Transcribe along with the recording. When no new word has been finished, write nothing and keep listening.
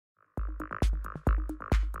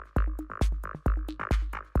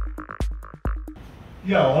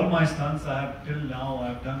Yeah, all my stunts I have till now,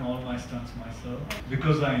 I've done all my stunts myself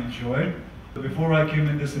because I enjoy it. Before I came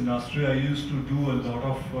in this industry, I used to do a lot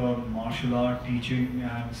of martial art teaching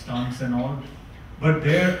and stunts and all. But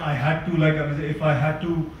there I had to, like, if I had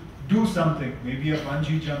to do something, maybe a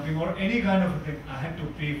bungee jumping or any kind of a thing, I had to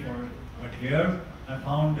pay for it. But here I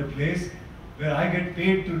found a place where I get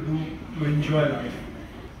paid to enjoy life.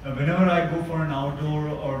 Whenever I go for an outdoor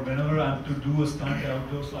or whenever I'm to do a stunt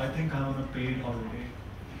outdoor, so I think I'm on a paid holiday.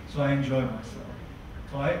 So I enjoy myself.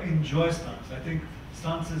 So I enjoy stunts. I think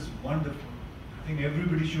stunts is wonderful. I think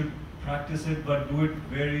everybody should practice it, but do it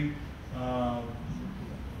very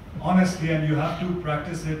honestly, and you have to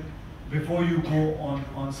practice it before you go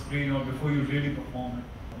on screen or before you really perform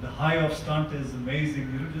it. The high of stunt is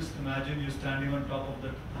amazing. You know, just imagine you're standing on top of the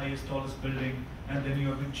highest, tallest building, and then you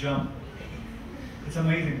have to jump. It's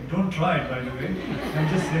amazing. Don't try it, by the way. I'm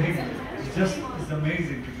just saying, it's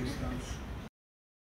amazing to do stunts.